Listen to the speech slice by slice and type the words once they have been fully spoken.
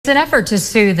It's an effort to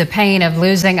soothe the pain of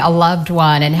losing a loved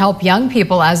one and help young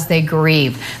people as they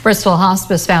grieve. Bristol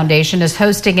Hospice Foundation is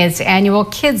hosting its annual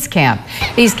kids camp.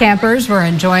 These campers were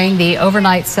enjoying the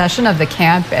overnight session of the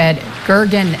camp at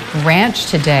Gregen Ranch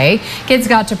today. Kids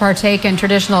got to partake in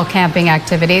traditional camping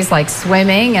activities like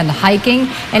swimming and hiking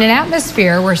in an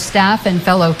atmosphere where staff and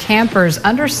fellow campers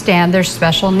understand their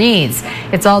special needs.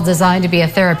 It's all designed to be a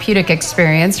therapeutic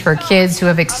experience for kids who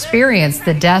have experienced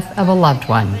the death of a loved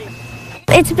one.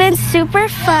 It's been super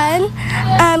fun.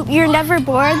 You're never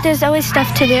bored. There's always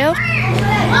stuff to do.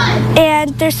 And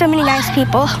there's so many nice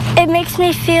people. It makes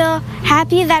me feel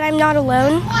happy that I'm not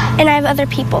alone and I have other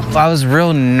people. I was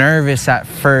real nervous at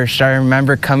first. I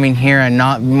remember coming here and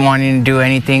not wanting to do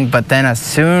anything, but then as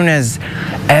soon as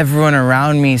everyone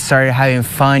around me started having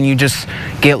fun, you just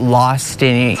get lost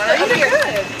in it.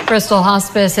 Bristol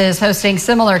Hospice is hosting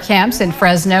similar camps in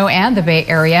Fresno and the Bay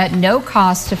Area, no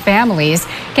cost to families.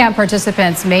 Camp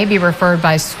participants may be referred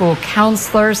by school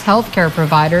counselors, healthcare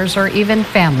providers, or even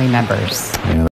family members.